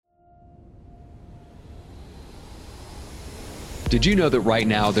Did you know that right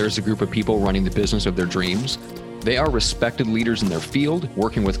now there's a group of people running the business of their dreams? They are respected leaders in their field,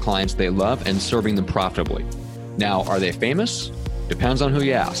 working with clients they love and serving them profitably. Now, are they famous? Depends on who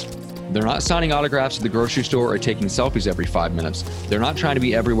you ask. They're not signing autographs at the grocery store or taking selfies every 5 minutes. They're not trying to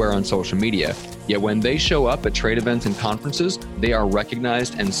be everywhere on social media. Yet when they show up at trade events and conferences, they are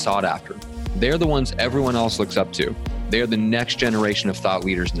recognized and sought after. They're the ones everyone else looks up to. They are the next generation of thought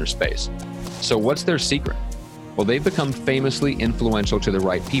leaders in their space. So what's their secret? Well, they've become famously influential to the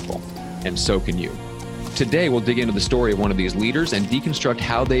right people, and so can you. Today, we'll dig into the story of one of these leaders and deconstruct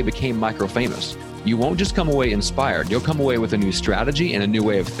how they became micro-famous. You won't just come away inspired, you'll come away with a new strategy and a new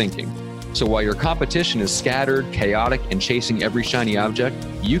way of thinking. So while your competition is scattered, chaotic, and chasing every shiny object,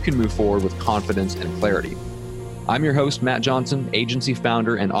 you can move forward with confidence and clarity. I'm your host, Matt Johnson, agency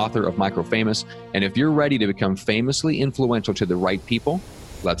founder and author of Micro-Famous, and if you're ready to become famously influential to the right people,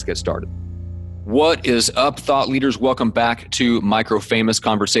 let's get started. What is up, thought leaders? Welcome back to Micro-Famous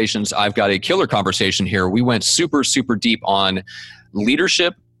Conversations. I've got a killer conversation here. We went super deep on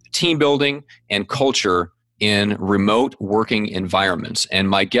leadership, team building, and culture in remote working environments. And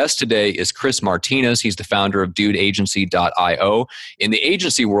my guest today is Chris Martinez. He's the founder of DudeAgency.io. In the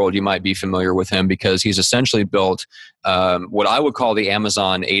agency world, you might be familiar with him because he's essentially built what I would call the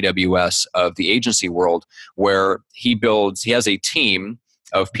Amazon AWS of the agency world, where he has a team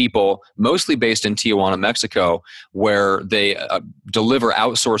of people mostly based in Tijuana, Mexico, where they deliver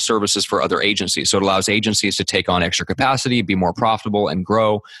outsourced services for other agencies. So it allows agencies to take on extra capacity, be more profitable, and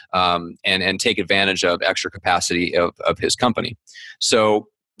grow, and take advantage of extra capacity of his company. So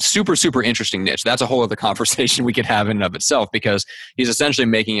super interesting niche. That's a whole other conversation we could have in and of itself, because he's essentially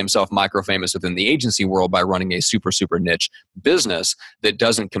making himself micro-famous within the agency world by running a super niche business that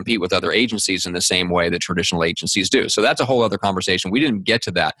doesn't compete with other agencies in the same way that traditional agencies do. So that's a whole other conversation. We didn't get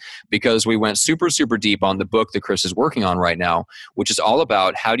to that because we went super deep on the book that Chris is working on right now, which is all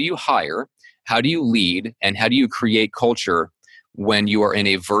about how do you hire, how do you lead, and how do you create culture when you are in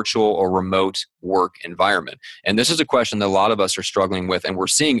a virtual or remote work environment. And this is a question that a lot of us are struggling with, and we're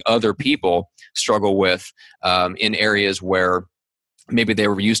seeing other people struggle with in areas where maybe they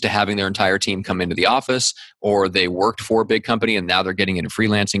were used to having their entire team come into the office, or they worked for a big company and now they're getting into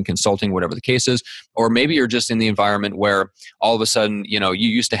freelancing, consulting, whatever the case is. Or maybe you're just in the environment where all of a sudden, you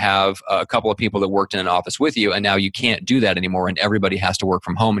used to have a couple of people that worked in an office with you, and now you can't do that anymore and everybody has to work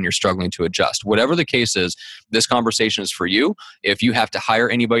from home and you're struggling to adjust. Whatever the case is, this conversation is for you. If you have to hire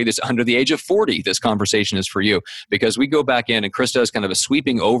anybody that's under the age of 40, this conversation is for you, because we go back in and Chris does kind of a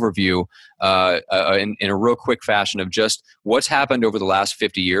sweeping overview in a real quick fashion of just what's happened over the last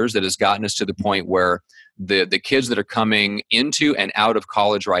 50 years that has gotten us to the point where the kids that are coming into and out of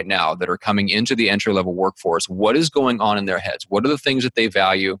college right now, that are coming into the entry-level workforce, what is going on in their heads? What are the things that they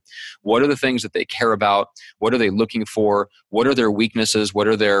value? What are the things that they care about? What are they looking for? What are their weaknesses? What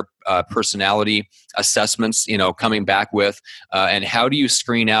are their personality assessments, coming back with? And how do you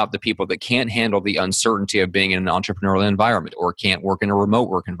screen out the people that can't handle the uncertainty of being in an entrepreneurial environment or can't work in a remote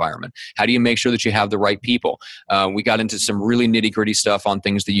work environment? How do you make sure that you have the right people? We got into some really nitty-gritty stuff on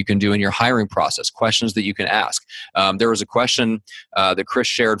things that you can do in your hiring process, questions that you can ask. There was a question that Chris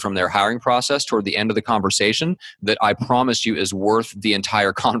shared from their hiring process toward the end of the conversation that I promise you is worth the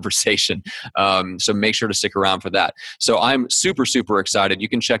entire conversation. So make sure to stick around for that. So I'm super excited. You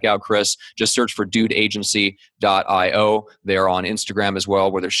can check out Chris. Just search for DudeAgency.io. They're on Instagram as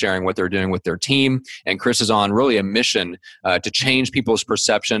well, where they're sharing what they're doing with their team. And Chris is on really a mission to change people's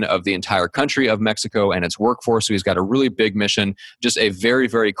perception of the entire country of Mexico and its workforce. So he's got a really big mission. Just a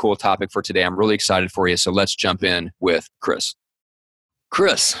very cool topic for today. I'm really excited for you. So let's jump in with Chris.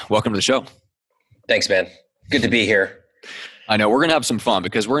 Chris, welcome to the show. Thanks, man. Good to be here. I know we're going to have some fun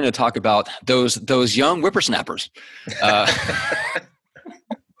because we're going to talk about those young whippersnappers.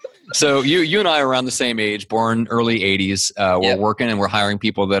 So you and I are around the same age, born early 80s. We're working and we're hiring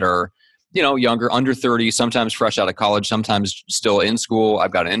people that are, younger, under 30, sometimes fresh out of college, sometimes still in school.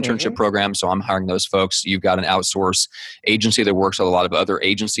 I've got an internship program, so I'm hiring those folks. You've got an outsource agency that works with a lot of other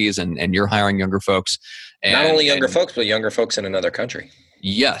agencies, and you're hiring younger folks. And, not only younger folks, but younger folks in another country.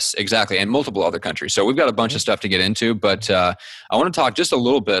 Yes, exactly. And multiple other countries. So we've got a bunch of stuff to get into, but I want to talk just a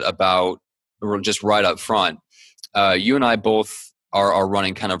little bit about, just right up front, you and I both are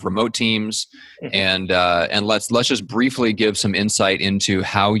running kind of remote teams, and let's just briefly give some insight into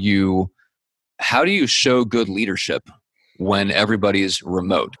how do you show good leadership when everybody's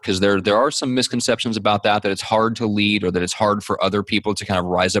remote? Because there are some misconceptions about that it's hard to lead, or that it's hard for other people to kind of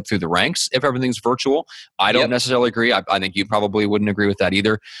rise up through the ranks if everything's virtual. I don't necessarily agree. I think you probably wouldn't agree with that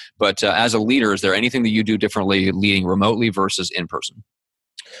either. But as a leader, is there anything that you do differently leading remotely versus in person?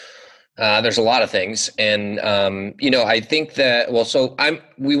 There's a lot of things. And, I think that,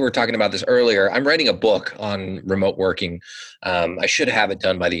 we were talking about this earlier. I'm writing a book on remote working. I should have it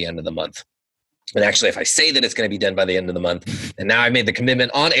done by the end of the month. And actually, if I say that it's going to be done by the end of the month, and now I made the commitment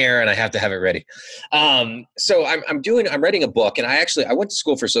on air and I have to have it ready. So I'm writing a book, and I went to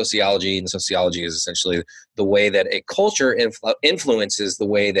school for sociology, and sociology is essentially the way that a culture influences the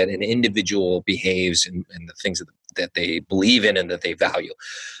way that an individual behaves and the things that they believe in and that they value.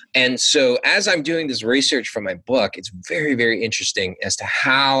 And so as I'm doing this research for my book, it's very, very interesting as to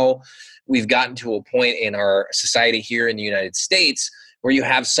how we've gotten to a point in our society here in the United States where you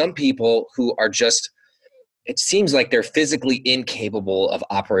have some people who are just, it seems like they're physically incapable of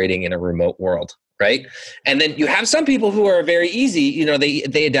operating in a remote world, right? And then you have some people who are very easy,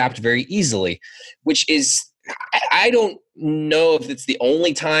 they adapt very easily, which is, I don't know if it's the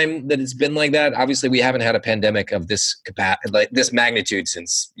only time that it's been like that. Obviously, we haven't had a pandemic of this magnitude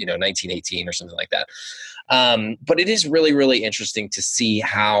since 1918 or something like that. But it is really, really interesting to see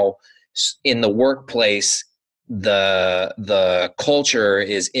how in the workplace the culture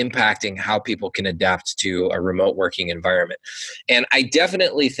is impacting how people can adapt to a remote working environment. And I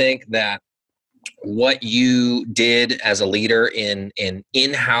definitely think that what you did as a leader in an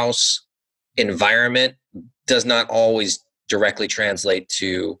in-house environment does not always directly translate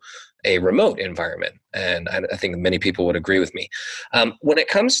to a remote environment. And I think many people would agree with me. When it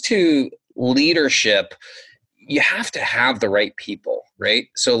comes to leadership, you have to have the right people, right?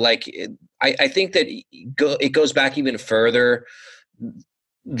 So I think that it goes back even further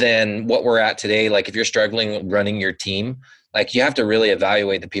than what we're at today. Like if you're struggling running your team, you have to really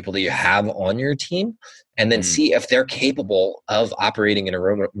evaluate the people that you have on your team and then see if they're capable of operating in a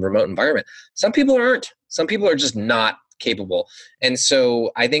remote environment. Some people aren't. Some people are just not capable. And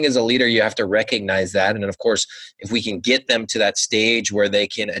so I think as a leader, you have to recognize that. And of course, if we can get them to that stage where they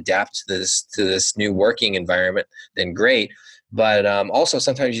can adapt to this new working environment, then great. But also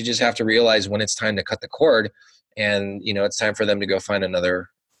sometimes you just have to realize when it's time to cut the cord and, it's time for them to go find another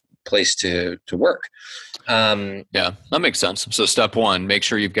place to work. Yeah, that makes sense. So step one, make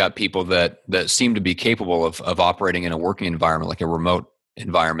sure you've got people that seem to be capable of operating in a working environment, like a remote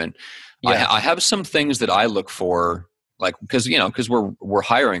environment. Yeah. I have some things that I look for, because we're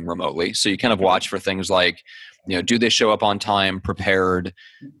hiring remotely. So you kind of watch for things like, do they show up on time, prepared?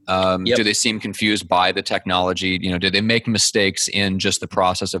 Do they seem confused by the technology? Do they make mistakes in just the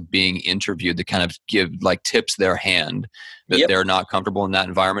process of being interviewed that kind of give tips their hand that they're not comfortable in that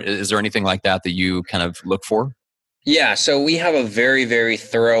environment? Is there anything like that you kind of look for? Yeah. So we have a very, very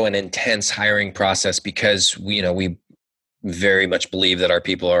thorough and intense hiring process because we very much believe that our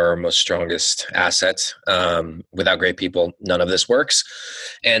people are our most strongest assets. Without great people, none of this works.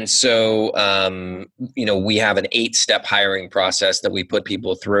 And so, we have an 8-step hiring process that we put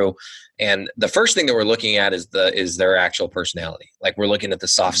people through. And the first thing that we're looking at is their actual personality. We're looking at the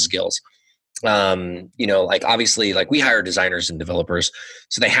soft skills. Obviously, we hire designers and developers,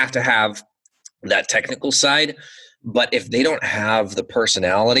 so they have to have that technical side. But if they don't have the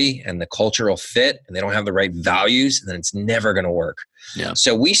personality and the cultural fit and they don't have the right values, then it's never going to work. Yeah.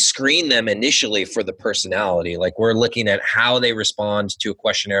 So we screen them initially for the personality. We're looking at how they respond to a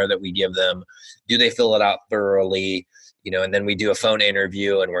questionnaire that we give them. Do they fill it out thoroughly? And then we do a phone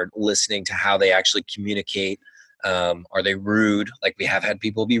interview and we're listening to how they actually communicate. Are they rude? We have had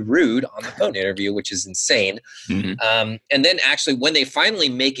people be rude on the phone interview, which is insane. Mm-hmm. And then actually when they finally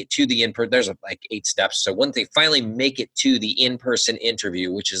make it to the in-person, there's 8 steps. So once they finally make it to the in-person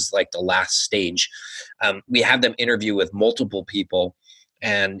interview, which is the last stage, we have them interview with multiple people,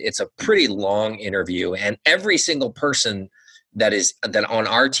 and it's a pretty long interview. And every single person that on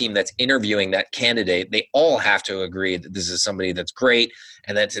our team that's interviewing that candidate, they all have to agree that this is somebody that's great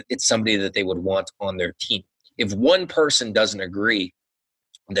and that it's somebody that they would want on their team. If one person doesn't agree,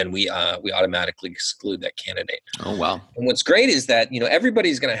 then we automatically exclude that candidate. Oh, wow. And what's great is that,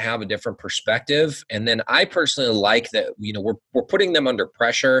 everybody's going to have a different perspective. And then I personally like that, we're putting them under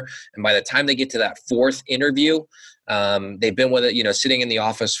pressure. And by the time they get to that 4th interview, they've been with it, sitting in the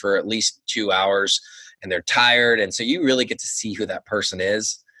office for at least 2 hours and they're tired. And so you really get to see who that person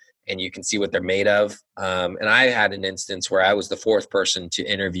is. And you can see what they're made of. And I had an instance where I was the 4th person to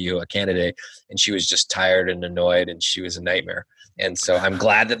interview a candidate, and she was just tired and annoyed, and she was a nightmare. And so I'm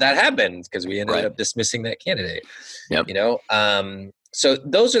glad that happened because we ended up dismissing that candidate. Yep. So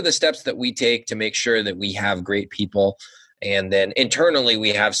those are the steps that we take to make sure that we have great people. And then internally, we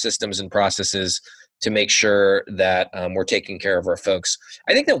have systems and processes to make sure that we're taking care of our folks.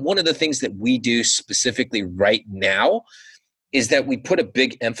 I think that one of the things that we do specifically right now is that we put a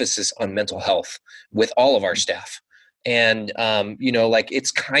big emphasis on mental health with all of our staff. And, like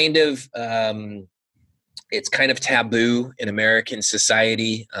it's kind of taboo in American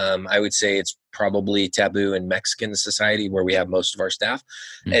society. I would say it's probably taboo in Mexican society where we have most of our staff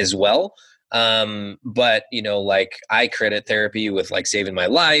as well. But like I credit therapy with like saving my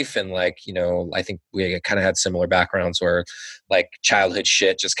life. And like, I think we kind of had similar backgrounds where like childhood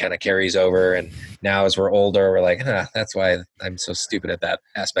shit just kind of carries over. And now as we're older, we're like, that's why I'm so stupid at that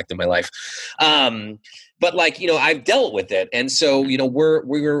aspect of my life. But like, I've dealt with it. And so, we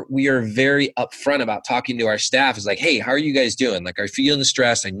are very upfront about talking to our staff. Is like, hey, how are you guys doing? Like, are you feeling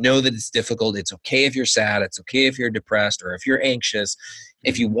stressed? I know that it's difficult. It's okay if you're sad. It's okay if you're depressed or if you're anxious.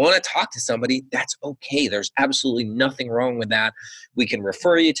 If you want to talk to somebody, that's okay. There's absolutely nothing wrong with that. We can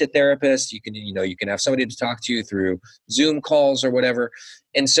refer you to therapists. You can have somebody to talk to you through Zoom calls or whatever.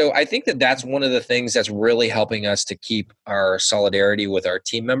 And so I think that that's one of the things that's really helping us to keep our solidarity with our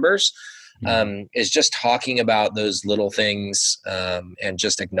team members. Is just talking about those little things and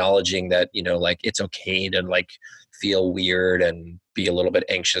just acknowledging that, like it's okay to like feel weird and be a little bit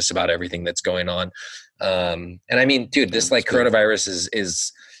anxious about everything that's going on. And I mean, dude, this like coronavirus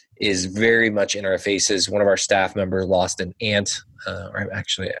is very much in our faces. One of our staff members lost an aunt, or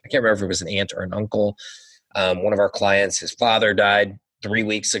actually, I can't remember if it was an aunt or an uncle. One of our clients, his father died 3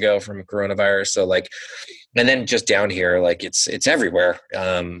 weeks ago from coronavirus. So like, and then just down here, like it's everywhere,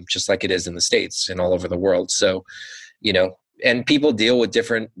 just like it is in the States and all over the world. So, and people deal with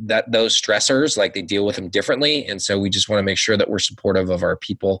those stressors, like they deal with them differently. And so we just want to make sure that we're supportive of our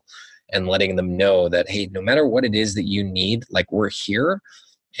people and letting them know that, hey, no matter what it is that you need, like we're here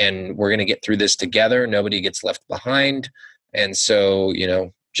and we're going to get through this together. Nobody gets left behind. And so,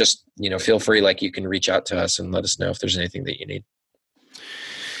 just, feel free, like you can reach out to us and let us know if there's anything that you need.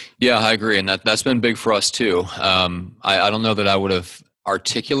 Yeah, I agree. And that's been big for us too. I don't know that I would have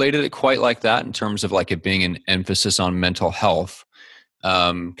articulated it quite like that in terms of like it being an emphasis on mental health.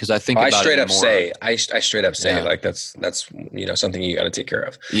 Cause I think I straight up say like that's, something you got to take care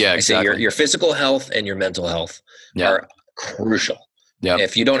of. Yeah, exactly. I say your physical health and your mental health are crucial. Yeah.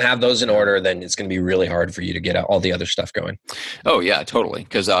 If you don't have those in order, then it's going to be really hard for you to get all the other stuff going. Oh yeah, totally.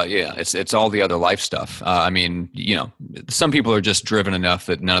 Because it's all the other life stuff. I mean, some people are just driven enough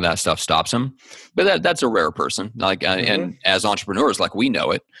that none of that stuff stops them. But that's a rare person. Like, and as entrepreneurs, like we know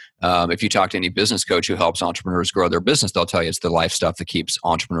it. If you talk to any business coach who helps entrepreneurs grow their business, they'll tell you it's the life stuff that keeps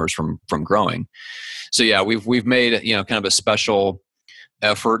entrepreneurs from growing. So yeah, we've made kind of a special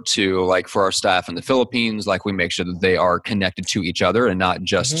effort to, like, for our staff in the Philippines, like we make sure that they are connected to each other and not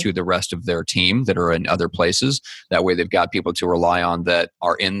just to the rest of their team that are in other places. That way they've got people to rely on that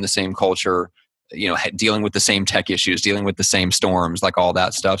are in the same culture, dealing with the same tech issues, dealing with the same storms, like all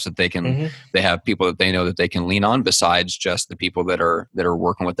that stuff, so that they can, they have people that they know that they can lean on besides just the people that are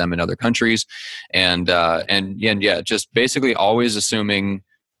working with them in other countries. And just basically always assuming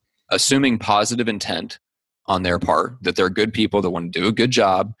positive intent on their part, that they're good people that want to do a good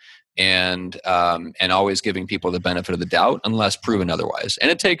job, and always giving people the benefit of the doubt unless proven otherwise. And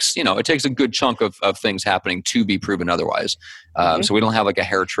it takes a good chunk of things happening to be proven otherwise. So we don't have like a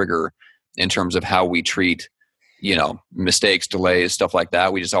hair trigger in terms of how we treat, mistakes, delays, stuff like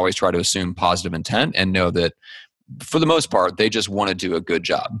that. We just always try to assume positive intent and know that for the most part, they just want to do a good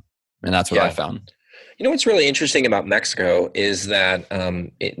job. And that's what I found. What's really interesting about Mexico is that,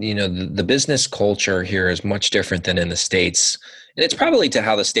 the business culture here is much different than in the States. And it's probably to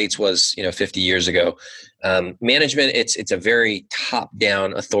how the States was, 50 years ago. Management, it's a very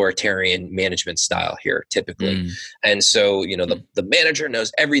top-down authoritarian management style here, typically. And so, the manager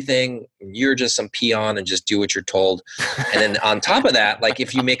knows everything. You're just some peon and just do what you're told. And then on top of that, like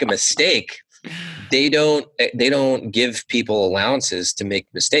if you make a mistake, they don't give people allowances to make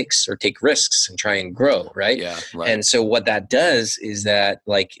mistakes or take risks and try and grow, right? Yeah, right. And so what that does is that,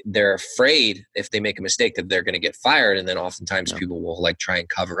 like, they're afraid if they make a mistake that they're going to get fired, and then oftentimes people will like try and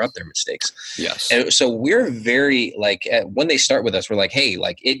cover up their mistakes. Yes. And so we're very like, when they start with us, we're like, hey,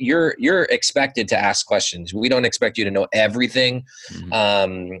 like you're expected to ask questions. We don't expect you to know everything.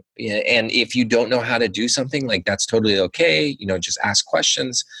 And if you don't know how to do something, like that's totally okay. Just ask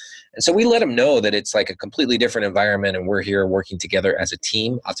questions. And so we let them know that it's like a completely different environment, and we're here working together as a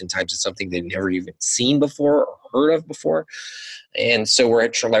team. Oftentimes it's something they've never even seen before or heard of before. And so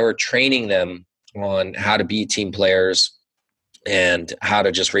we're training them on how to be team players and how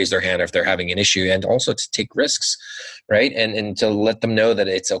to just raise their hand if they're having an issue, and also to take risks, right? And to let them know that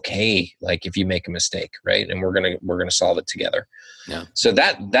it's okay, like if you make a mistake, right? And we're gonna solve it together. Yeah. So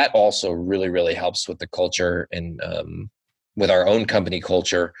that also really, really helps with the culture and with our own company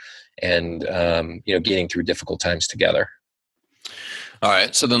culture, and getting through difficult times together. All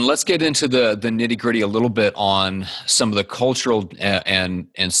right. So then let's get into the nitty gritty a little bit on some of the cultural and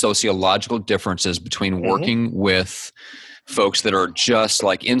sociological differences between working with folks that are just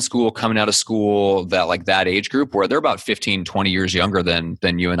like in school, coming out of school, that like that age group where they're about 15, 20 years younger than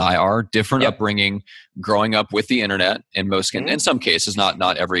you and I are, different upbringing, growing up with the internet in some cases, not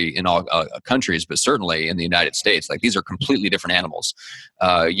in all countries, but certainly in the United States. Like these are completely different animals.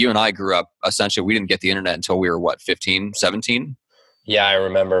 You and I grew up, essentially, we didn't get the internet until we were 15, 17? Yeah, I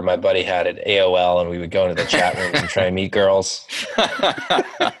remember my buddy had it AOL, and we would go into the chat rooms and try and meet girls.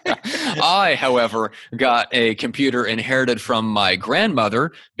 I, however, got a computer inherited from my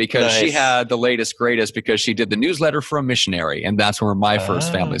grandmother because she had the latest, greatest, because she did the newsletter for a missionary, and that's where my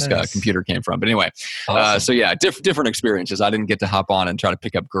first family's computer came from. But anyway, awesome. So yeah, different experiences. I didn't get to hop on and try to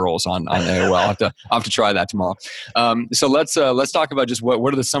pick up girls on AOL. I'll have to try that tomorrow. So let's talk about just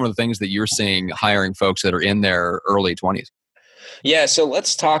what are some of the things that you're seeing hiring folks that are in their early 20s. Yeah, so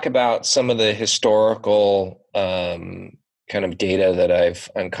let's talk about some of the historical kind of data that I've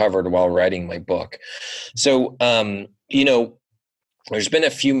uncovered while writing my book. So, there's been a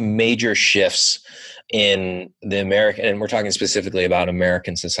few major shifts in the American, and we're talking specifically about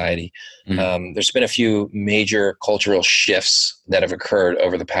American society. There's been a few major cultural shifts that have occurred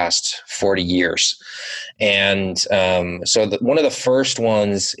over the past 40 years. And so one of the first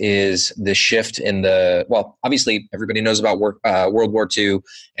ones is the shift in obviously everybody knows about World War II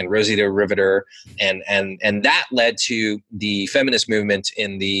and Rosie the Riveter, and that led to the feminist movement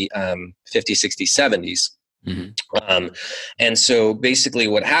in the 50s, 60s, 70s. And so basically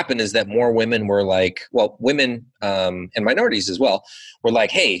what happened is that more women were women and minorities as well were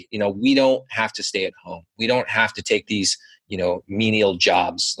like, hey, we don't have to stay at home. We don't have to take these, menial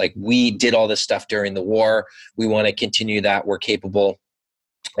jobs. Like we did all this stuff during the war. We want to continue that. We're capable.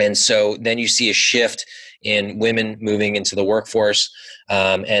 And so then you see a shift in women moving into the workforce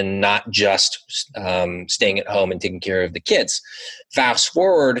and not just staying at home and taking care of the kids. Fast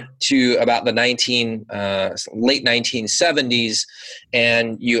forward to about the late 1970s,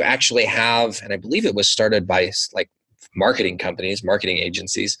 and you actually have, and I believe it was started by marketing companies, marketing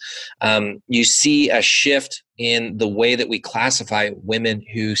agencies, you see a shift in the way that we classify women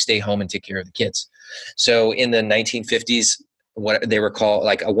who stay home and take care of the kids. So in the 1950s, what they were called,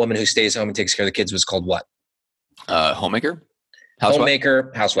 like a woman who stays home and takes care of the kids was called what? Homemaker? Housewife?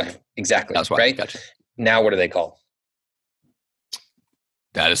 Homemaker, housewife. Exactly. Housewife. Right? Gotcha. Now what are they called?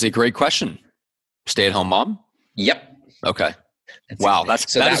 That is a great question. Stay-at-home mom? Yep. Okay. Wow,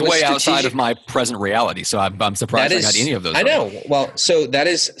 that is way outside of my present reality. So I'm surprised I got any of those. I know. Well, so that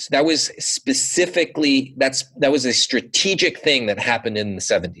was specifically that was a strategic thing that happened in the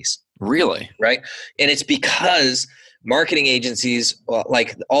 70s. Really? Right. And it's because marketing agencies,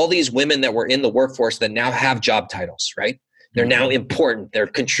 like all these women that were in the workforce that now have job titles, right? They're now important. They're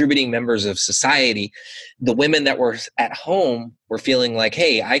contributing members of society. The women that were at home were feeling like,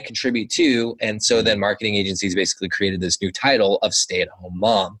 hey, I contribute too. And so then marketing agencies basically created this new title of stay-at-home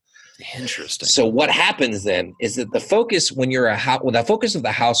mom. Interesting. So what happens then is that the focus when you're the focus of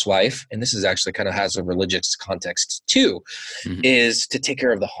the housewife, and this is actually kind of has a religious context too, is to take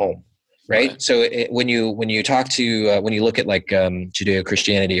care of the home. Right. So when you talk to when you look at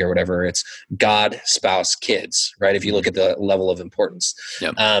Judeo-Christianity or whatever, it's God, spouse, kids. Right. If you look at the level of importance.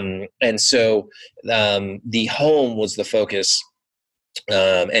 Yep. And so the home was the focus,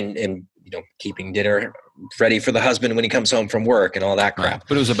 and keeping dinner ready for the husband when he comes home from work and all that crap. Right.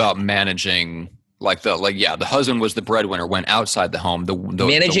 But it was about managing. The husband was the breadwinner, went outside the home. The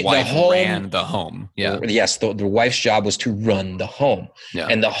wife ran the home. Yeah. Yes, the wife's job was to run the home. Yeah.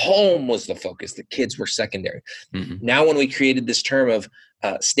 And the home was the focus. The kids were secondary. Now, when we created this term of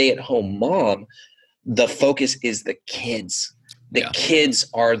stay-at-home mom, the focus is the kids. The kids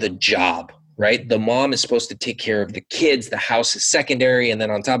are the job. Right? The mom is supposed to take care of the kids. The house is secondary. And then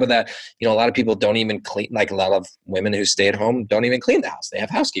on top of that, a lot of people don't even clean, like a lot of women who stay at home don't even clean the house. They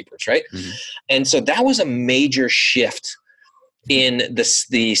have housekeepers, right? And so that was a major shift in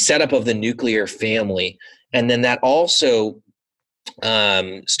the setup of the nuclear family. And then that also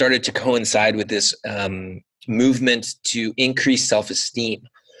started to coincide with this movement to increase self-esteem.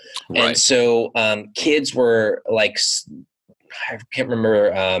 Right. And so kids were like, I can't remember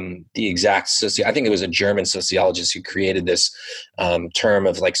the exact I think it was a German sociologist who created this term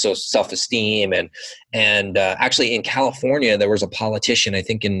of self-esteem, and actually in California there was a politician, I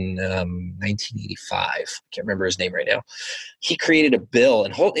think in 1985, I can't remember his name right now. He created a bill,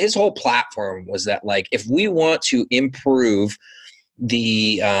 and his whole platform was that if we want to improve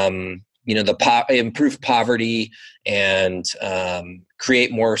the improve poverty and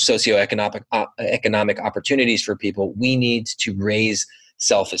create more socioeconomic economic opportunities for people, we need to raise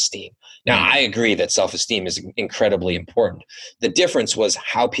self-esteem. Now, I agree that self-esteem is incredibly important. The difference was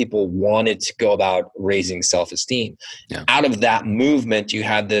how people wanted to go about raising self-esteem. Yeah. Out of that movement, you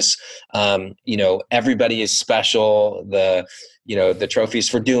had this, everybody is special, the trophies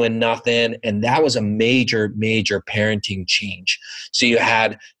for doing nothing. And that was a major, major parenting change. So you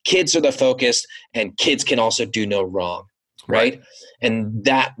had kids are the focus, and kids can also do no wrong. Right. And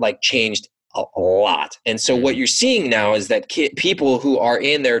that changed a lot. And so what you're seeing now is that people who are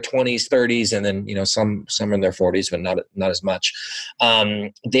in their 20s, 30s, and then, some in their 40s, but not as much,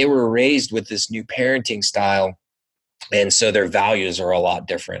 they were raised with this new parenting style. And so their values are a lot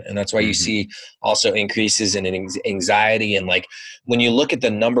different. And that's why you see also increases in anxiety. And when you look at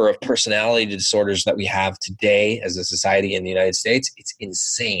the number of personality disorders that we have today as a society in the United States, it's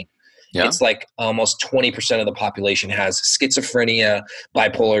insane. Yeah. It's almost 20% of the population has schizophrenia,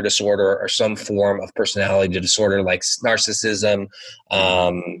 bipolar disorder, or some form of personality disorder like narcissism.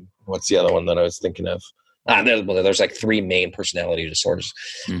 What's the other one that I was thinking of? There's 3 main personality disorders.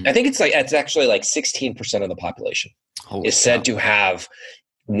 I think it's actually 16% of the population is said to have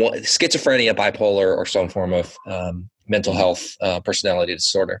schizophrenia, bipolar, or some form of mental health personality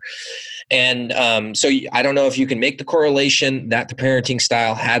disorder. And so I don't know if you can make the correlation that the parenting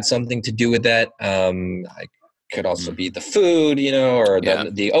style had something to do with that. Could also be the food, or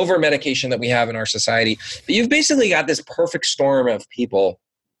the over medication that we have in our society. But you've basically got this perfect storm of people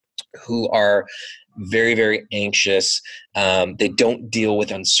who are very, very anxious. They don't deal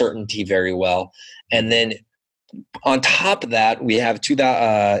with uncertainty very well. And then on top of that, we have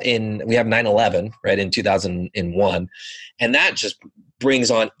 9/11, right, in 2001, and that just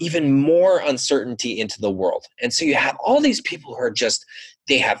brings on even more uncertainty into the world. And so you have all these people who are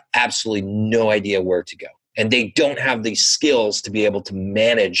they have absolutely no idea where to go, and they don't have the skills to be able to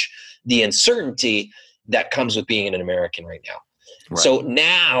manage the uncertainty that comes with being an American right now. Right. So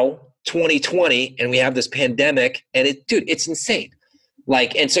now 2020, and we have this pandemic, and it's insane.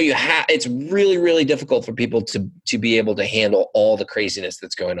 And so it's really, really difficult for people to be able to handle all the craziness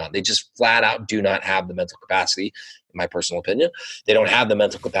that's going on. They just flat out do not have the mental capacity, in my personal opinion. They don't have the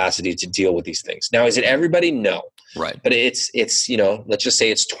mental capacity to deal with these things. Now, is it everybody? No. Right. But it's let's just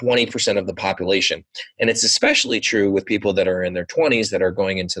say it's 20% of the population. And it's especially true with people that are in their 20s that are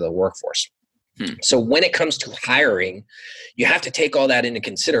going into the workforce. So when it comes to hiring, you have to take all that into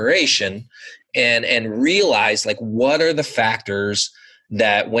consideration and realize what are the factors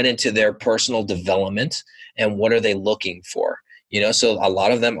that went into their personal development and what are they looking for? So a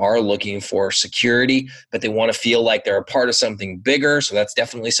lot of them are looking for security, but they want to feel like they're a part of something bigger. So that's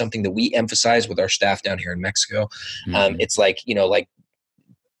definitely something that we emphasize with our staff down here in Mexico. It's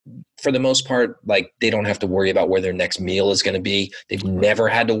for the most part, they don't have to worry about where their next meal is going to be. They've never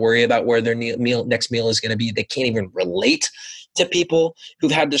had to worry about where their next meal is going to be. They can't even relate to people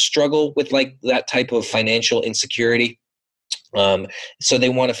who've had to struggle with that type of financial insecurity. So they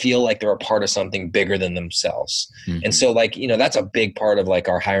want to feel like they're a part of something bigger than themselves. And so that's a big part of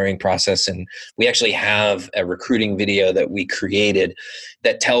our hiring process. And we actually have a recruiting video that we created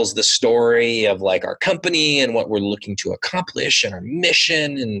that tells the story of our company and what we're looking to accomplish and our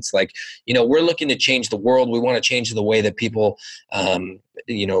mission. And it's we're looking to change the world. We want to change the way that people,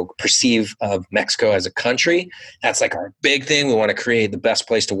 perceive of Mexico as a country. That's our big thing. We want to create the best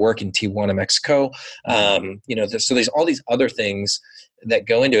place to work in Tijuana, Mexico. So there's all these other things that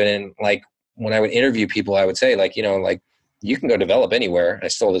go into it. And when I would interview people, I would say you can go develop anywhere. I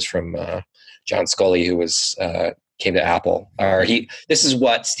stole this from John Sculley, who came to Apple. This is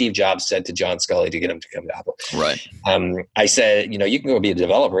what Steve Jobs said to John Sculley to get him to come to Apple. Right. I said, you can go be a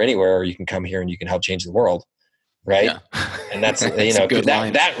developer anywhere, or you can come here and you can help change the world. Right. Yeah. And that's,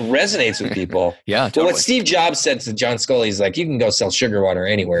 that resonates with people. Yeah. Totally. Well, what Steve Jobs said to John Sculley is you can go sell sugar water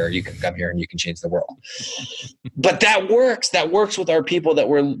anywhere, or you can come here and you can change the world. But that works. That works with our people that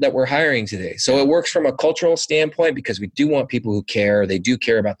we're hiring today. So it works from a cultural standpoint because we do want people who care. They do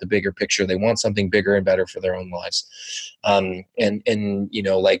care about the bigger picture. They want something bigger and better for their own lives. And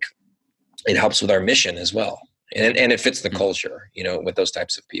it helps with our mission as well. And it fits the culture, with those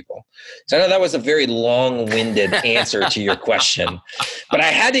types of people. So I know that was a very long-winded answer to your question, but I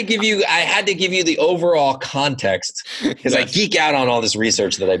had to give you the overall context because I geek out on all this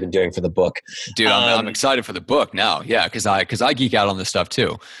research that I've been doing for the book. Dude, I'm excited for the book now. Yeah, because I geek out on this stuff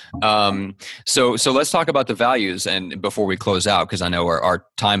too. So let's talk about the values and before we close out, because I know our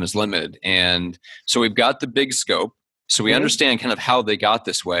time is limited. And so we've got the big scope. So we understand kind of how they got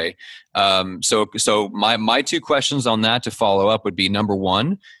this way. So my 2 questions on that to follow up would be, number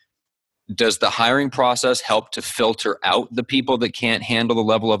 1, does the hiring process help to filter out the people that can't handle the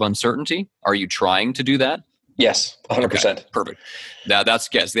level of uncertainty? Are you trying to do that? Yes, 100%. Okay, perfect.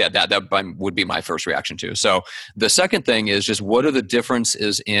 That would be my first reaction too. So the second thing is just what are the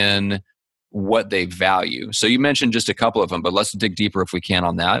differences in what they value? So you mentioned just a couple of them, but let's dig deeper if we can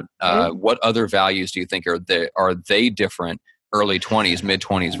on that. What other values do you think are they different early 20s, mid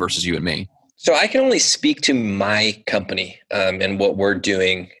 20s versus you and me? So I can only speak to my company and what we're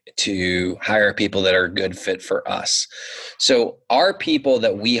doing to hire people that are a good fit for us. So our people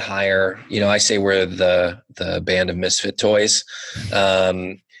that we hire, I say we're the band of misfit toys.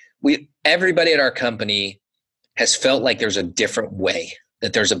 Everybody at our company has felt like there's a different way,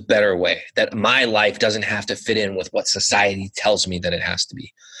 that there's a better way, that my life doesn't have to fit in with what society tells me that it has to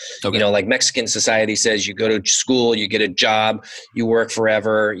be. Okay. Like Mexican society says, you go to school, you get a job, you work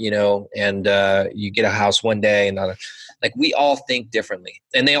forever, and you get a house one day. And like we all think differently.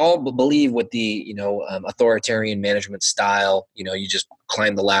 And they all believe with the, authoritarian management style, you just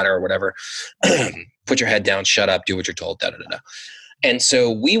climb the ladder or whatever, put your head down, shut up, do what you're told, da da da da. And so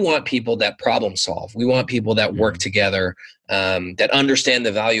we want people that problem solve. We want people that work together, that understand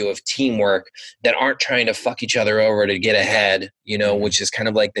the value of teamwork, that aren't trying to fuck each other over to get ahead, which is kind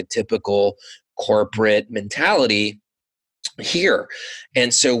of like the typical corporate mentality here.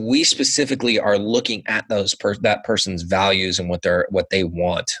 And so we specifically are looking at that person's values and what they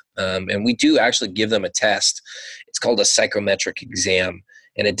want. And we do actually give them a test. It's called a psychometric exam.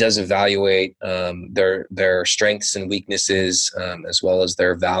 And it does evaluate their strengths and weaknesses, as well as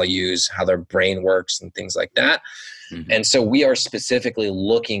their values, how their brain works, and things like that. Mm-hmm. And so we are specifically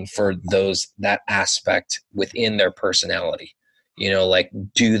looking for that aspect within their personality. Like,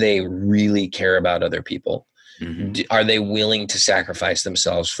 do they really care about other people? Mm-hmm. Are they willing to sacrifice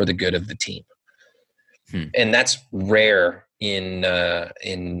themselves for the good of the team? And that's rare in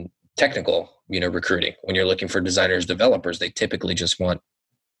technical, recruiting. When you're looking for designers, developers, they typically just want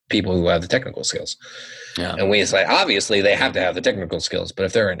people who have the technical skills. Yeah. And we say, obviously they have to have the technical skills, but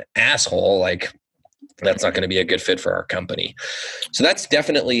if they're an asshole, like that's not going to be a good fit for our company. So that's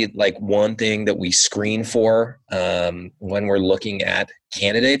definitely like one thing that we screen for when we're looking at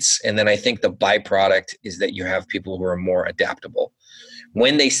candidates. And then I think the byproduct is that you have people who are more adaptable.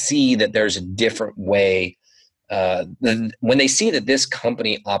 When they see that there's a different way, when they see that this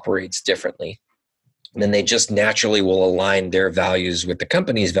company operates differently, then they just naturally will align their values with the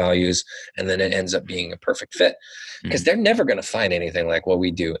company's values, and then it ends up being a perfect fit because they're never going to find anything like what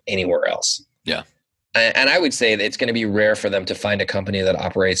we do anywhere else. Yeah. And I would say that it's going to be rare for them to find a company that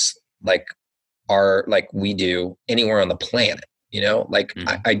operates like we do anywhere on the planet.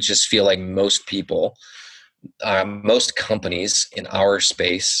 I just feel like most people, most companies in our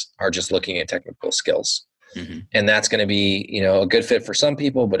space are just looking at technical skills. Mm-hmm. And that's going to be, a good fit for some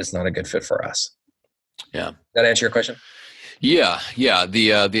people, but it's not a good fit for us. Yeah. That answer your question? Yeah.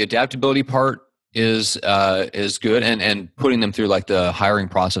 The adaptability part is good, and putting them through like the hiring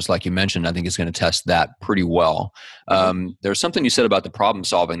process, like you mentioned, I think is going to test that pretty well. There's something you said about the problem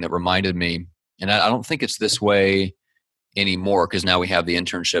solving that reminded me, and I don't think it's this way anymore because now we have the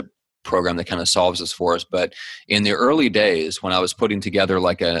internship program that kind of solves this for us. But in the early days, when I was putting together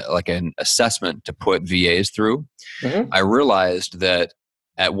like an assessment to put VAs through, I realized that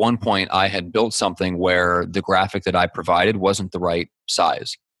at one point I had built something where the graphic that I provided wasn't the right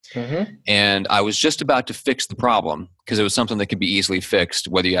size. And I was just about to fix the problem because it was something that could be easily fixed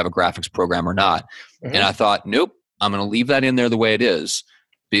whether you have a graphics program or not. And I thought, nope, I'm going to leave that in there the way it is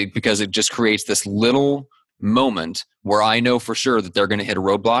because it just creates this little moment where I know for sure that they're going to hit a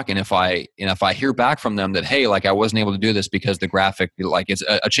roadblock. And if I hear back from them that, hey, like I wasn't able to do this because the graphic, like it's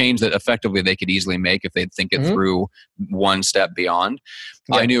a change that effectively they could easily make if they'd think it through one step beyond,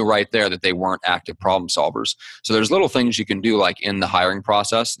 I knew right there that they weren't active problem solvers. So there's little things you can do like in the hiring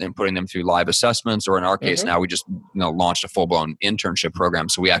process and putting them through live assessments, or in our case now we just launched a full-blown internship program.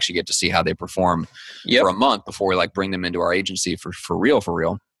 So we actually get to see how they perform for a month before we like bring them into our agency for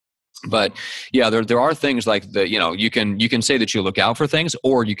real. But yeah, there are things like the, you can say that you look out for things,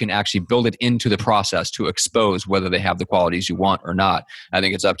 or you can actually build it into the process to expose whether they have the qualities you want or not. I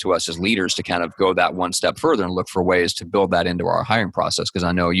think it's up to us as leaders to kind of go that one step further and look for ways to build that into our hiring process, because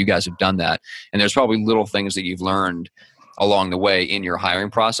I know you guys have done that. And there's probably little things that you've learned along the way in your hiring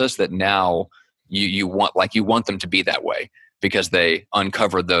process that now you want them to be that way because they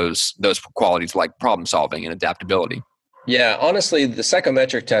uncovered those qualities like problem solving and adaptability. Yeah, honestly, the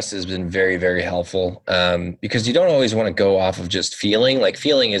psychometric test has been very, very helpful because you don't always want to go off of just feeling. Like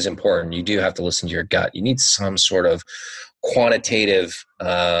feeling is important. You do have to listen to your gut. You need some sort of quantitative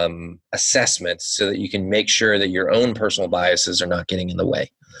assessments so that you can make sure that your own personal biases are not getting in the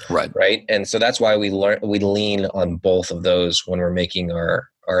way. Right. And so that's why we lean on both of those when we're making our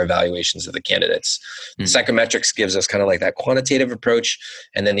evaluations of the candidates. Psychometrics gives us kind of like that quantitative approach.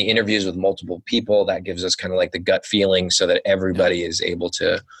 And then the interviews with multiple people, that gives us kind of like the gut feeling so that everybody is able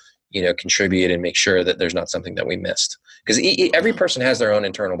to, contribute and make sure that there's not something that we missed. Because every person has their own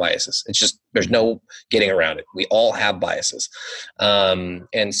internal biases. It's just, there's no getting around it. We all have biases.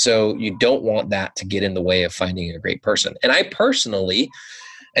 And so you don't want that to get in the way of finding a great person. And I personally,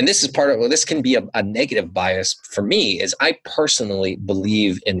 and this is this can be a negative bias for me, is I personally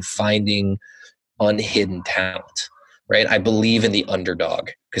believe in finding unhidden talent, right? I believe in the underdog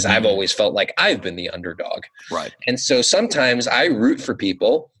because I've always felt like I've been the underdog. Right. And so sometimes I root for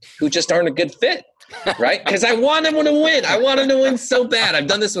people who just aren't a good fit, right? Because I want them to win. I want them to win so bad. I've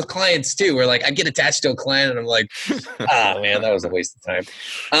done this with clients too, where like I get attached to a client and I'm like, man, that was a waste of time.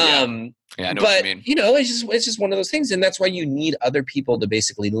 Yeah, I know but what you mean. It's just one of those things, and that's why you need other people to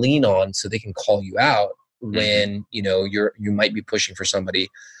basically lean on so they can call you out when you might be pushing for somebody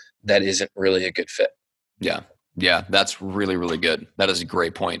that isn't really a good fit. Yeah, that's really, really good. That is a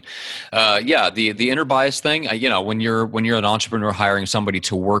great point. The inner bias thing. When you're an entrepreneur hiring somebody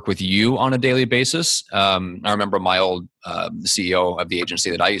to work with you on a daily basis, I remember my old CEO of the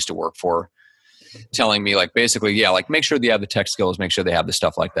agency that I used to work for telling me like basically, make sure they have the tech skills, make sure they have the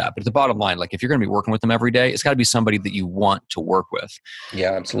stuff like that. But at the bottom line, like if you're going to be working with them every day, it's got to be somebody that you want to work with.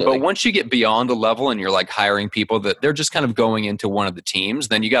 Yeah, absolutely. But once you get beyond a level and you're like hiring people that they're just kind of going into one of the teams,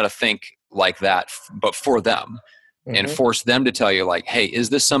 then you got to think like that, but for them and force them to tell you like, hey, is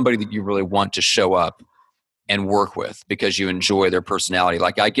this somebody that you really want to show up and work with because you enjoy their personality?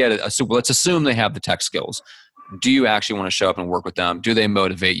 Like I get it. So let's assume they have the tech skills. Do you actually want to show up and work with them? Do they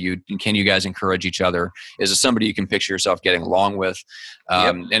motivate you? Can you guys encourage each other? Is it somebody you can picture yourself getting along with?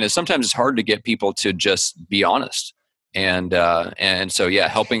 And sometimes it's hard to get people to just be honest. And so,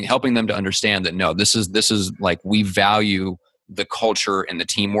 helping them to understand that, no, this is like, we value the culture and the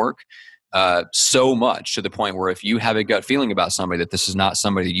teamwork so much to the point where if you have a gut feeling about somebody that this is not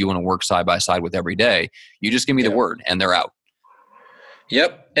somebody that you want to work side by side with every day, you just give me the word and they're out.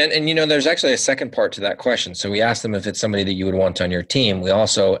 Yep. And there's actually a second part to that question. So we asked them if it's somebody that you would want on your team.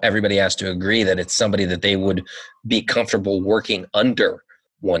 Everybody has to agree that it's somebody that they would be comfortable working under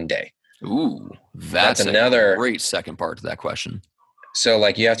one day. Ooh, that's another great second part to that question. So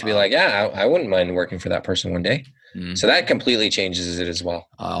like you have to be like, I wouldn't mind working for that person one day. So that completely changes it as well.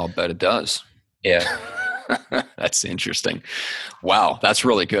 I'll bet it does. Yeah. That's interesting. Wow, that's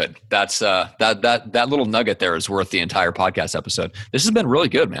really good. That's that little nugget there is worth the entire podcast episode. This has been really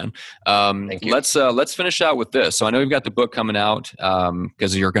good, man. Thank you. Let's finish out with this. So I know you've got the book coming out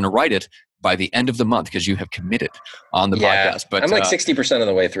because you're going to write it by the end of the month because you have committed on the podcast. But I'm like 60% of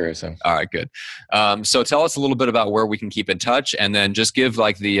the way through. So all right, good. So tell us a little bit about where we can keep in touch, and then just give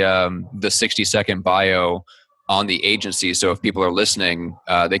like the 60-second bio on the agency. So if people are listening,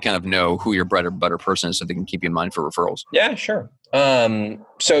 they kind of know who your bread and butter person is so they can keep you in mind for referrals. Yeah, sure.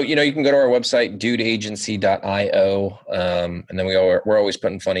 So, you can go to our website, dudeagency.io. And then we're always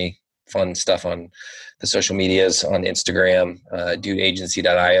putting fun stuff on the social medias, on Instagram,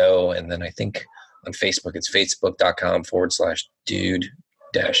 dudeagency.io. And then I think on Facebook, it's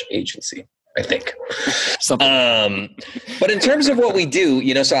facebook.com/dude-agency. I think. But in terms of what we do,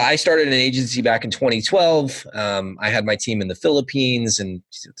 so I started an agency back in 2012. I had my team in the Philippines, and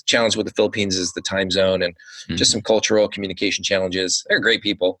the challenge with the Philippines is the time zone and just some cultural communication challenges. They're great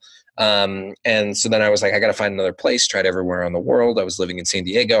people. And so then I was like, I got to find another place, tried everywhere on the world. I was living in San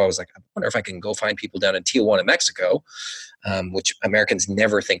Diego. I was like, I wonder if I can go find people down in Tijuana, Mexico, which Americans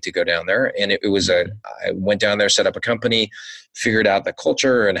never think to go down there. And I went down there, set up a company, figured out the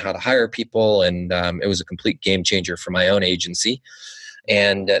culture and how to hire people. And it was a complete game changer for my own agency.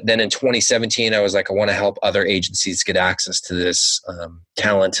 And then in 2017, I was like, I want to help other agencies get access to this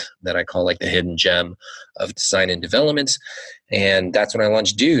talent that I call like the hidden gem of design and development. And that's when I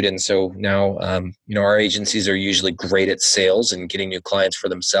launched Dude. And so now, our agencies are usually great at sales and getting new clients for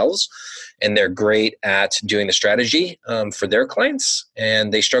themselves. And they're great at doing the strategy for their clients.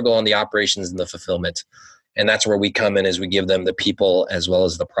 And they struggle on the operations and the fulfillment. And that's where we come in, as we give them the people as well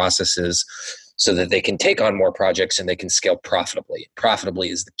as the processes so that they can take on more projects and they can scale profitably. Profitably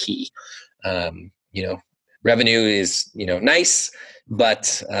is the key. Revenue is, nice,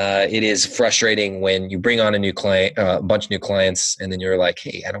 but it is frustrating when you bring on a new client, a bunch of new clients, and then you're like,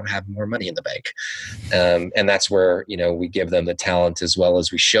 hey, I don't have more money in the bank. And that's where, we give them the talent as well as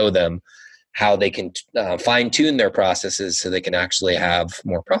we show them how they can fine tune their processes so they can actually have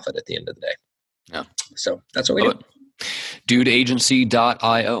more profit at the end of the day. Yeah. So that's what we do.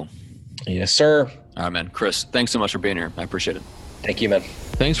 Dudeagency.io. Yes, sir. All right, man. Chris, thanks so much for being here. I appreciate it. Thank you, man.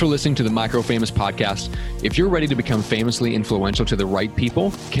 Thanks for listening to the Micro Famous podcast. If you're ready to become famously influential to the right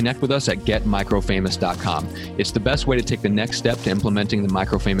people, connect with us at getmicrofamous.com. It's the best way to take the next step to implementing the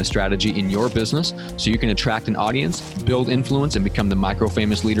Micro Famous strategy in your business so you can attract an audience, build influence, and become the micro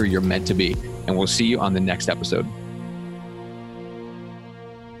famous leader you're meant to be. And we'll see you on the next episode.